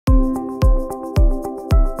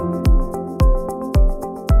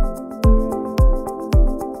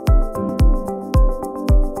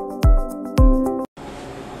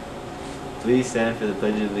Please stand for the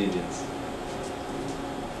Pledge of Allegiance.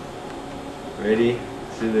 Ready?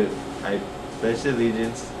 Salute. I pledge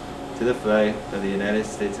allegiance to the flag of the United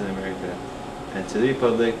States of America and to the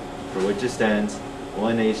republic for which it stands,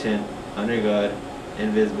 one nation, under God,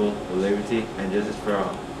 indivisible, with liberty and justice for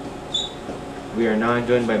all. We are now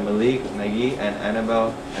joined by Malik, Nagy, and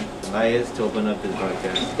Annabelle and Elias to open up this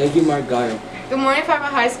broadcast. Thank you, Mark Gaio. Good morning,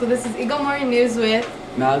 Firebaugh High School. This is Eagle Morning News with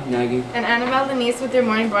Malik, Nagy, and Annabelle Denise with your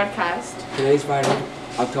morning broadcast. Today is Friday,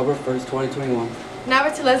 October 1st, 2021. Now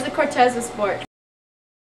we're to Leslie Cortez with sport.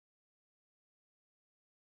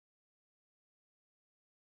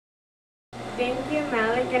 Thank you,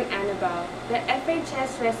 Malik and Annabelle. The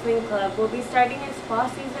FHS Wrestling Club will be starting its fall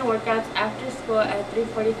season workouts after school at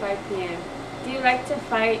 3:45 p.m. Do you like to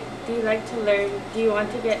fight? Do you like to learn? Do you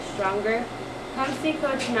want to get stronger? Come see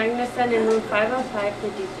Coach Magnuson in room 505 for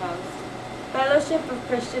details. Fellowship of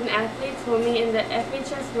Christian Athletes will meet in the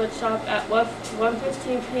FHS Woodshop at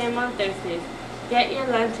 1:15 p.m. on Thursdays. Get your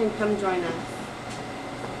lunch and come join us.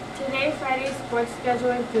 Today, Friday's sports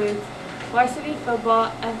schedule includes varsity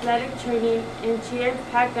football, athletic training, and cheer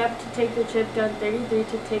pack up to take the trip down 33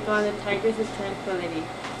 to take on the Tigers of Tranquility.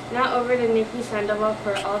 Now over to Nikki Sandoval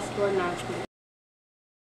for all school announcements.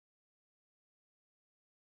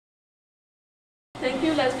 Thank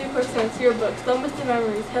you, Leslie Cortez. Your books. Don't miss the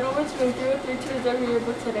memories. Head over to room 303 to reserve your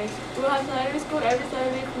book today. We will have Saturday school every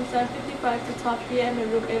Saturday from 7:55 to 12 p.m.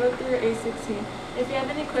 in room 803 or 816. If you have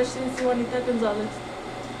any questions, see Juanita Gonzalez.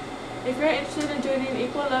 If you're interested in joining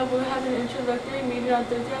Equal Love, we'll have an introductory meeting on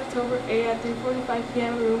Thursday, October 8 at 3:45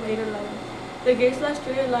 p.m. in room 811. The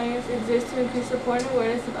Gay/Straight Alliance exists to increase support and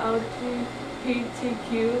awareness of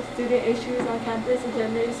LGBTQ student issues on campus and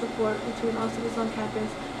generate support between all students on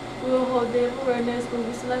campus. We will hold day of awareness,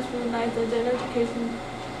 movie/room nights, and general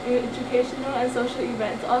educational and social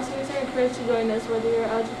events. All students are encouraged to join us, whether you're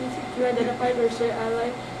LGBTQ identified or straight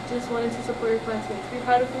ally, just wanting to support your classmates. Be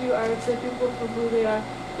proud of who you are, accept people for who they are.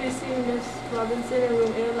 Please see Ms. Robinson in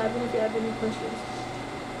room 811 if you have any questions.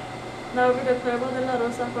 Now over to Firebaugh de la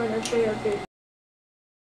Rosa for an FA update.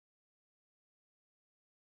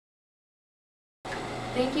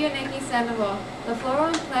 Thank you, Nikki Sandoval. The Floral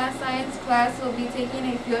and Plant Science class will be taking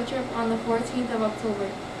a field trip on the 14th of October.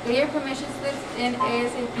 Get your permission slips in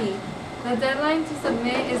ASAP. The deadline to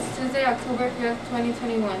submit is Tuesday, October 5th,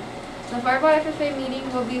 2021. The Firebaugh FFA meeting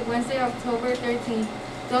will be Wednesday, October 13th.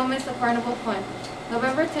 Don't miss the carnival fun.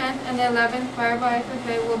 November 10th and the 11th, Firebaugh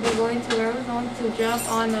FFA will be going to Arizona to jump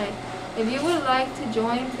on night. If you would like to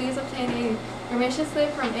join, please obtain a permission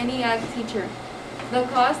slip from any ag teacher. The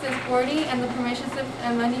cost is $40 and the permission slip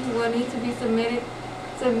and money will need to be submitted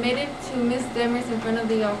to Ms. Demers in front of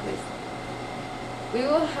the office. We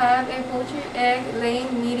will have a poultry egg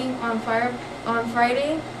laying meeting on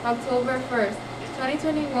Friday, October 1st,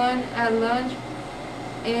 2021 at lunch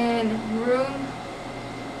in room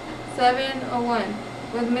 701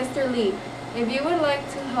 with Mr. Lee. If you would like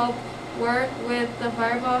to help work with the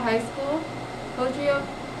Firebaugh High School Poultry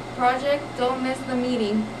project, don't miss the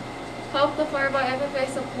meeting. Help the Firebaugh FFA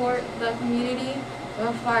support the community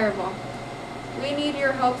of Firebaugh. We need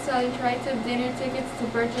your help selling tri-tip dinner tickets to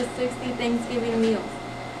purchase 60 Thanksgiving meals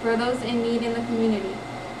for those in need in the community.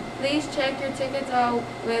 Please check your tickets out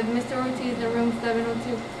with Mr. Ortiz in room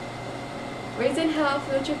 702. Raising Hell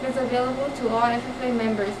field trip is available to all FFA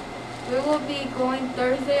members. We will be going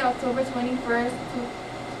Thursday, October 21st,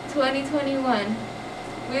 2021.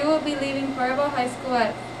 We will be leaving Firebaugh High School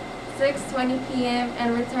at 6:20 p.m.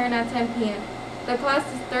 and return at 10 p.m. The cost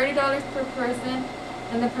is $30 per person,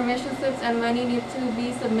 and the permission slips and money need to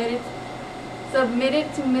be submitted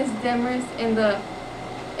to Ms. Demers in the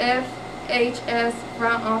FHS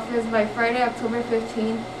front office by Friday, October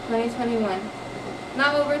 15, 2021.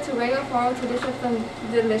 Now over to Rega Faro to dish up some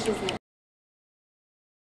deliciousness.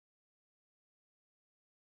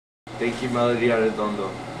 Thank you, Melody Arredondo.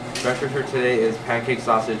 Breakfast for today is pancake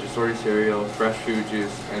sausage, assorted cereal, fresh fruit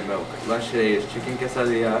juice, and milk. Lunch today is chicken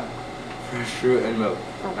quesadilla, fresh fruit, and milk.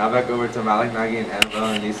 Now back over to Malik, Nagy, and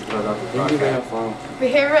Annabelle and Lisa to close out the broadcast.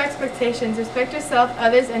 Behavioral expectations. Respect yourself,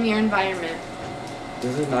 others, and your environment.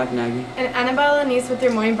 This is Malik, Nagy, And Annabelle Denise with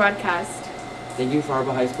your morning broadcast. Thank you,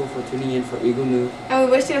 Firebaugh High School, for tuning in for Eagle News. And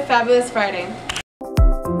we wish you a fabulous Friday.